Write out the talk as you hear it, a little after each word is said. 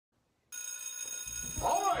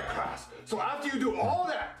So after you do all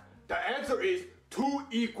that, the answer is 2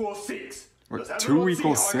 equals 6. Wait, 2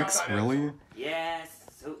 equals 6? Really? Yes,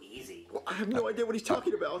 so easy. Well, I have no idea what he's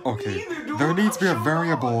talking about. Okay, there needs to be a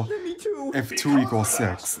variable Me too. if 2 equals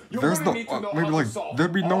 6. There's no, maybe like,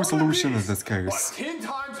 there'd be no solution in this case. But 10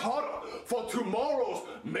 times harder for tomorrow's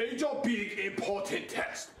major big important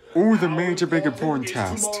test. Ooh, the major big important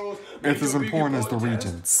test. It's as important as the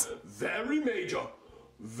regents. Very major,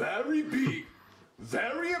 very big,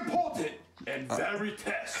 very important, and very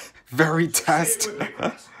test. Very test. Say it with me,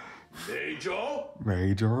 class.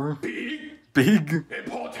 Major. Big.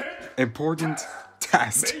 Important. Important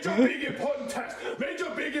test. Major big important test. Major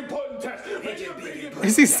big important test. Major big important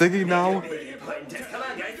Is he singing now? Come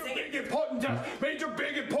on, guys, sing it. big important test. Major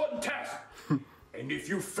big important test. And if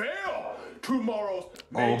you fail tomorrow's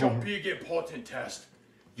major big important test,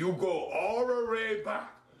 you go all the way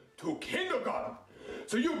back to kindergarten.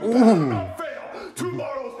 So you better not fail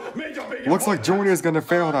tomorrow's major big Looks like important Junior's gonna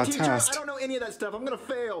fail that teacher, test. I don't know any of that stuff. I'm gonna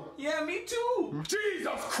fail. Yeah, me too.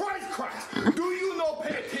 Jesus Christ! Do you not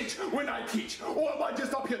pay attention when I teach? Or am I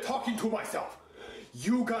just up here talking to myself?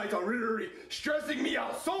 You guys are literally stressing me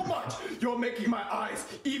out so much, you're making my eyes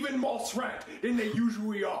even more slant than they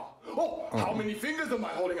usually are. Oh, how many fingers am I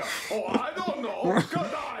holding up? Oh, I don't know.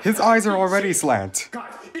 His eyes are already slant.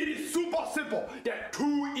 Guys, it is super simple that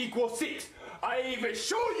 2 equals 6. I even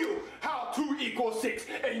show you how 2 equals 6,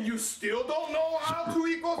 and you still don't know how 2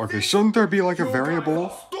 equals 6? Okay, shouldn't there be like a variable? You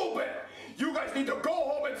guys are stupid. You guys need to go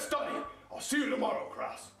home and study. I'll see you tomorrow,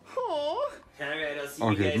 class. Alright, I'll see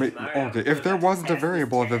Okay, you guys tomorrow. okay, if there wasn't a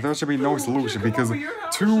variable, then there should be no solution because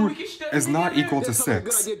 2 is not equal to That's not a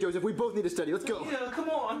good 6. idea, Joseph. We both need to study. Let's go. Yeah, come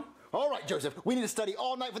on. All right, Joseph. We need to study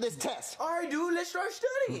all night for this test. Alright, dude, let's start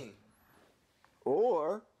studying.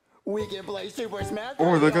 Or we can play Super Smash.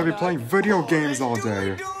 Or they're gonna be all playing night. video games all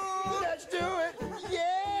day. Let's do it.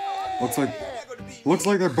 Yeah. Looks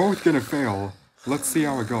like they're both gonna fail. Let's see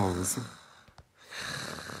how it goes.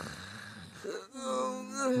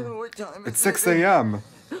 What time It's 6 a.m.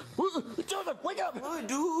 Joseph, wake up! What,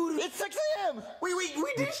 dude? It's 6 a.m. We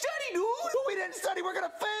didn't study, dude. We didn't study. We're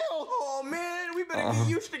gonna fail. Oh, man, we better get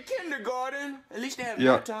used to kindergarten. At least they have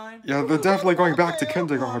Yeah, nap time. yeah, they're definitely going back to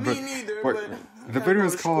kindergarten, Me neither, but but the I video gotta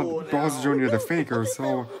is go to school called now. Boss Jr. the Faker,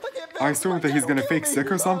 so I assume that he's gonna fake sick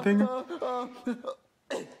or something.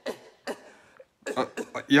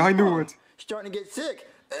 Yeah, I knew it. Starting to get sick.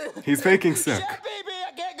 He's faking sick. Chef baby,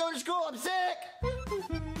 I can't go to school. I'm sick.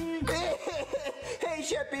 Hey,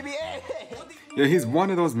 Chef baby. Yeah, he's one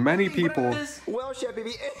of those many people. Well, Chef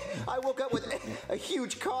baby, I woke up with a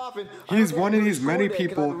huge cough and He's one of these many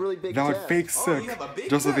people that would fake sick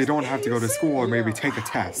just so they don't have to go to school or maybe take a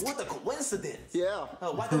test. What a coincidence. Yeah.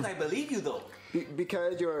 Why don't I believe you, though?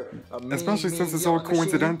 Because you're a mean, Especially since it's so yelling machine.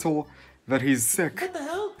 coincidental that he's sick What the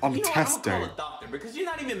hell? on You know, test I'm day. gonna call a doctor because you're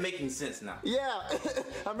not even making sense now. Yeah,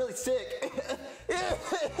 I'm really sick.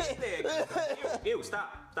 Ew,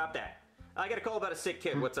 stop that. I got a call about a sick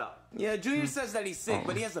kid. What's up? Yeah, Junior says that he's sick,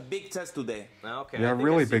 but he has a big test today. Okay. Yeah, I think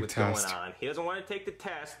really I see big what's test. Going on. He doesn't want to take the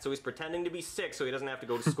test, so he's pretending to be sick so he doesn't have to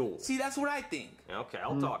go to school. See, that's what I think. Okay,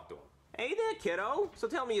 I'll talk to him. Hey there, kiddo. So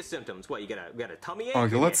tell me your symptoms. What, you got a tummy ache?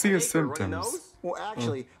 Okay, You let's got a see his headache or a runny symptoms. nose? Well,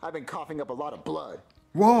 actually, I've been coughing up a lot of blood.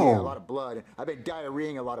 Whoa. Yeah, a lot of blood. I've been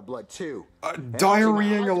diarrheaing a lot of blood too.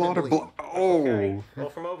 Diarrheaing a lot of blood. Oh. Well,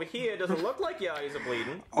 from over here, it doesn't look like your eyes are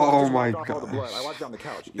bleeding. Oh Just my wiped off all the blood. I gosh. wiped it on the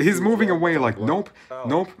couch. He's moving away like, nope,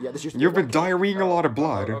 nope. Yeah, this used to be You've been a red diarrheaing a lot of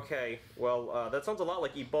blood. Okay, well, that sounds a lot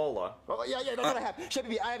like Ebola. Oh, yeah, that's what I have. Chef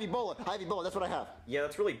baby, I have Ebola. That's what I have. Yeah,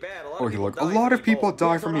 that's really bad. Okay, look, a lot of people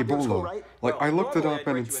die from Yeah, so we're not doing school, Ebola. right? Like, I looked it up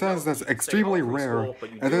and it says that's extremely rare,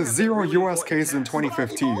 and there's 0 US cases in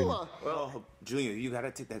 2015. Ebola. Well, Junior, you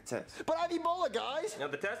gotta take that test. But I have Ebola, guys. Now,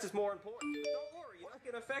 the test is more important. Don't worry, you're not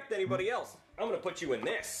going to affect anybody else. I'm going to put you in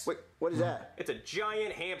this. Wait, what is that? It's a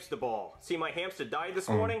giant hamster ball. See, my hamster died this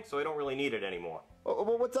morning, so I don't really need it anymore. Oh,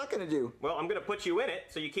 well, what's that gonna do? Well, I'm going to put you in it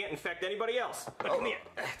so you can't infect anybody else. But come here.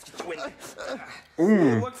 Let's get you in there.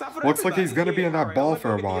 Ooh, works out for looks like he's everybody. gonna be in that Alright, ball I'm for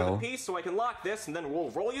gonna a go get the other while. piece so I can lock this, and then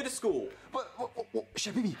we'll roll you to school. But,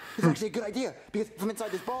 Chef baby, it's actually a good idea because from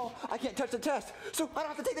inside this ball, I can't touch the test, so I don't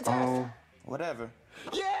have to take the test. Oh. Whatever.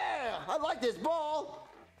 Yeah, I like this ball.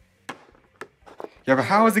 Yeah, but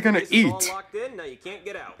how is he gonna This is all eat? locked in, now you can't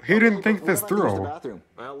get out. He didn't think this What if I have to use the through. bathroom?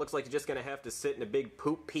 Well, it looks like you're just going to have to sit in a big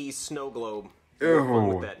poop pea snow globe. Have fun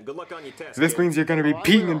with Ew. that. Good luck on your test. This kid. means you're gonna be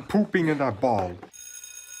peeing and pooping in that ball.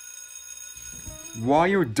 Why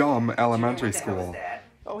you dumb elementary school?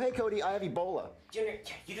 Oh, hey, Cody, I have Ebola. Junior,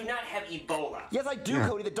 you do not have Ebola. Yes, I do,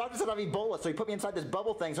 Cody. The doctor said I have Ebola, so he put me inside this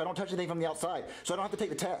bubble thing so I don't touch anything from the outside, so I don't have to take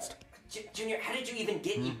the test. Junior, how did you even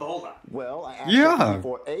get Ebola? Well, I asked him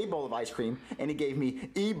for a bowl of ice cream, and he gave me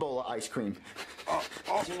Ebola ice cream.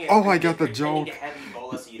 Junior, I got the joke. To have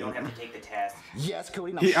Ebola so you don't have to take the test. Yes,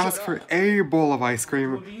 Cody, now He asked for a bowl of ice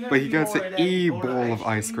cream, but he gets an E bowl of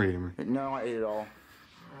ice cream. No, I ate it all.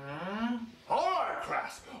 Alright,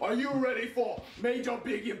 class. Are you ready for major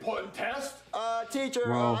big important test? Teacher,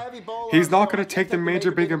 Well, I have Ebola. he's not going to take the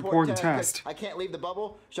major big important test. I can't leave the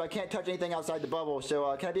bubble, so I can't touch anything outside the bubble.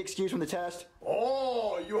 So can I be excused from the test?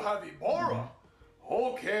 Oh, you have Ebola.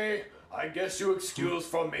 Okay, I guess you're excused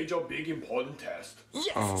from major big important test.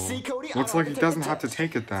 Yes, see, Cody? Looks like he doesn't have to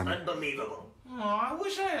take it then. Unbelievable. Oh, I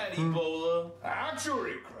wish I had Ebola.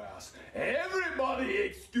 Actually, class, everybody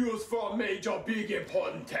excused from major big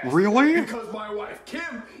important test. Really? Because my wife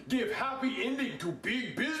Kim give happy ending to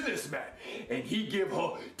big businessman, and he give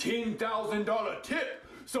her $10,000 tip.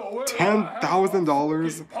 So we're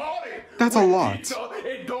 $10,000? party. That's a lot. Pizza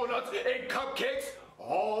and donuts and cupcakes,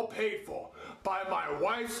 all paid for by my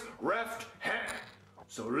wife's left hand.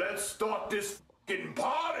 So let's start this fucking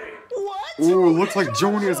party. What? Ooh, looks like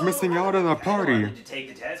Junior's missing out on a I party. wanted to take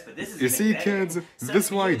the test, but this is You even see, better. kids, Sucks this is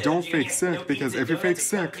for why you, I though, don't Junior. fake sick, No because pizza, if you fake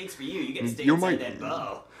donuts, and sick, cupcakes for you get to stay you inside might, that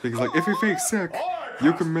bowl. because like if you fake sick,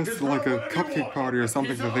 you can miss like a cupcake party or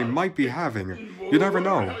something that they might be having. You never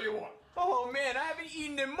know. Oh man, I haven't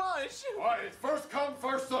eaten in months. Alright, it's first come,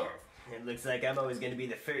 first serve. It looks like I'm always going to be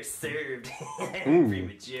the first served. Ooh.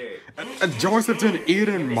 Premature. And Joseph didn't eat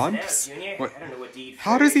in Missing months? out, Junior. What? I don't know what to eat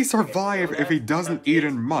How does he first. survive if he doesn't eat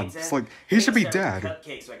in months? Like, he should be dead.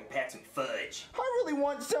 Cupcakes so I can pack some fudge. I really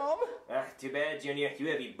want some. Too bad, Junior. You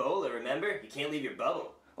have Ebola, remember? You can't leave your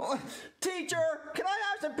bubble. Teacher, can I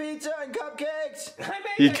have some pizza and cupcakes?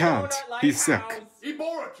 He can't. He's sick.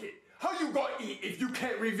 Ebola kid, how you gonna eat if you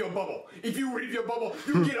can't leave your bubble? If you leave your bubble,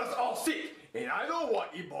 you get us all sick. And I don't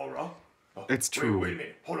want Ebola. It's true. Wait a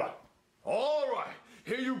minute. Hold on. All right.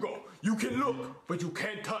 Here you go. You can look, but you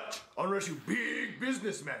can't touch unless you big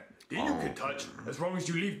businessman. Then you can touch as long as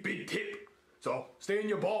you leave big tip. So stay in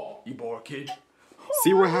your ball, Ebola kid.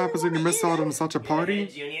 See what happens when you miss out on such a Hey, party?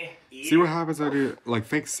 Junior. See what happens when you like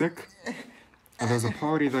fake sick? And there's a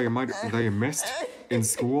party that you missed in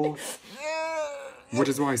school? Which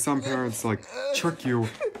is why some parents like trick you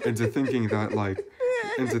into thinking that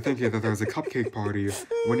there's a cupcake party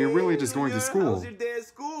when you're really just going to school. How's your day at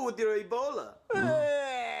school with your Ebola?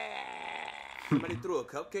 Somebody threw a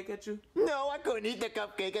cupcake at you? No, I couldn't eat the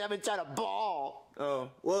cupcake. I'm inside a ball. Oh,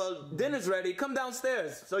 well, dinner's ready. Come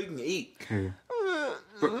downstairs so you can eat. Okay.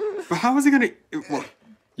 But how is he gonna? Well,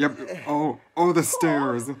 yep. Oh, the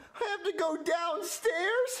stairs. I have to go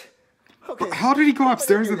downstairs? Okay. But how did he go how am I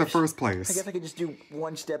upstairs gonna in the do this? first I place? guess I could just do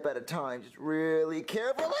one step at a time, just really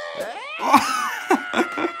carefully.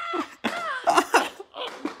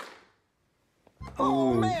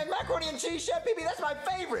 Oh man, macaroni and cheese, Chef Pee-Pee, that's my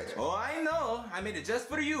favorite. Oh, I know. I made it just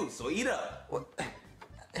for you, so eat up.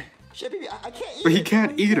 Chef Pee-Pee, I can't eat But he it.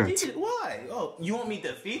 can't eat Eat it. it. Why? Oh, you want me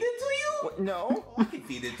to feed it to you? What? No. I can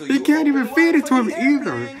feed it to you. He can't even Open feed wide it to for him the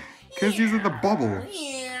either, airing. because he's in the bubble,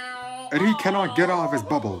 and he cannot get out of his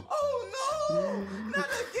bubble. Oh no! Not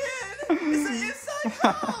again! It's an inside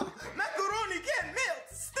job! Macaroni can't melt!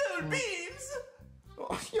 Still beams!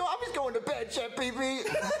 Yo, I'm just going to bed, Chef Pee-Pee.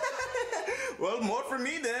 Well, more for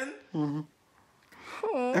me then.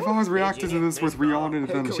 If I was reacting to this with Rihanna,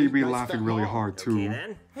 then Cody, she'd be nice laughing fat really ball. hard Okay, too.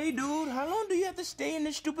 then. Hey, dude, how long do you have to stay in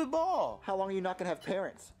this stupid ball? How long are you not gonna have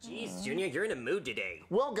parents? Jeez, Junior, you're in a mood today.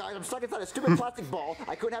 Well, guys, I'm stuck inside a stupid plastic ball.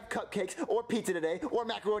 I couldn't have cupcakes or pizza today or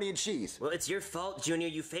macaroni and cheese. Well, it's your fault, Junior.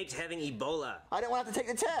 You faked having Ebola. I didn't want to have to take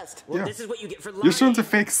the test. Well, Yeah. this is what you get for lying. You shouldn't have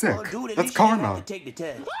fake sick. Oh, dude, at That's least you didn't have karma. to take the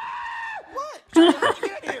test. What? How'd you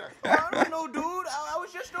get here? I don't know, dude. I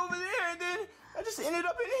was just over there, and then I just ended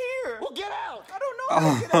up in here. Well, get out. I don't know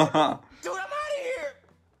how to get out. Dude, I'm out of here.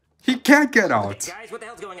 He can't get out. Guys, what the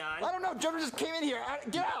hell's going on? I don't know. Jonah just came in here.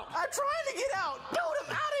 Get out. I'm trying to get out. Dude,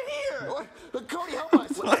 I'm out of here. What? Look, Cody, help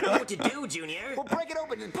us. I don't know what to do, Junior. Well, break it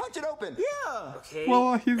open and punch it open. Yeah. Okay.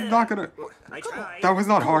 Well, he's not gonna. I tried. That was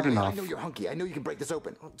not hard Cody, enough. I know you're hunky. I know you can break this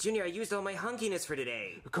open. Junior, I used all my hunkiness for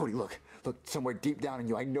today. Cody, look, somewhere deep down in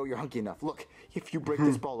you, I know you're hunky enough. Look, if you break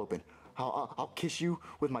this ball open, I'll kiss you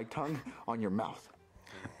with my tongue on your mouth.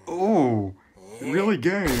 Oh, really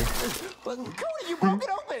gay. But Cody, you broke it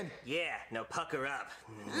open. Yeah, now pucker up.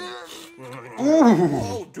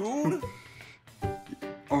 Oh, dude.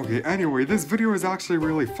 Okay, anyway, this video is actually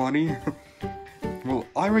really funny. Well,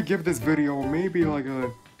 I would give this video maybe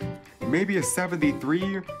a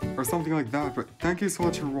 73 or something like that, but thank you so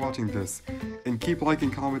much for watching this. and keep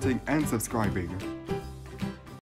liking, commenting, and subscribing.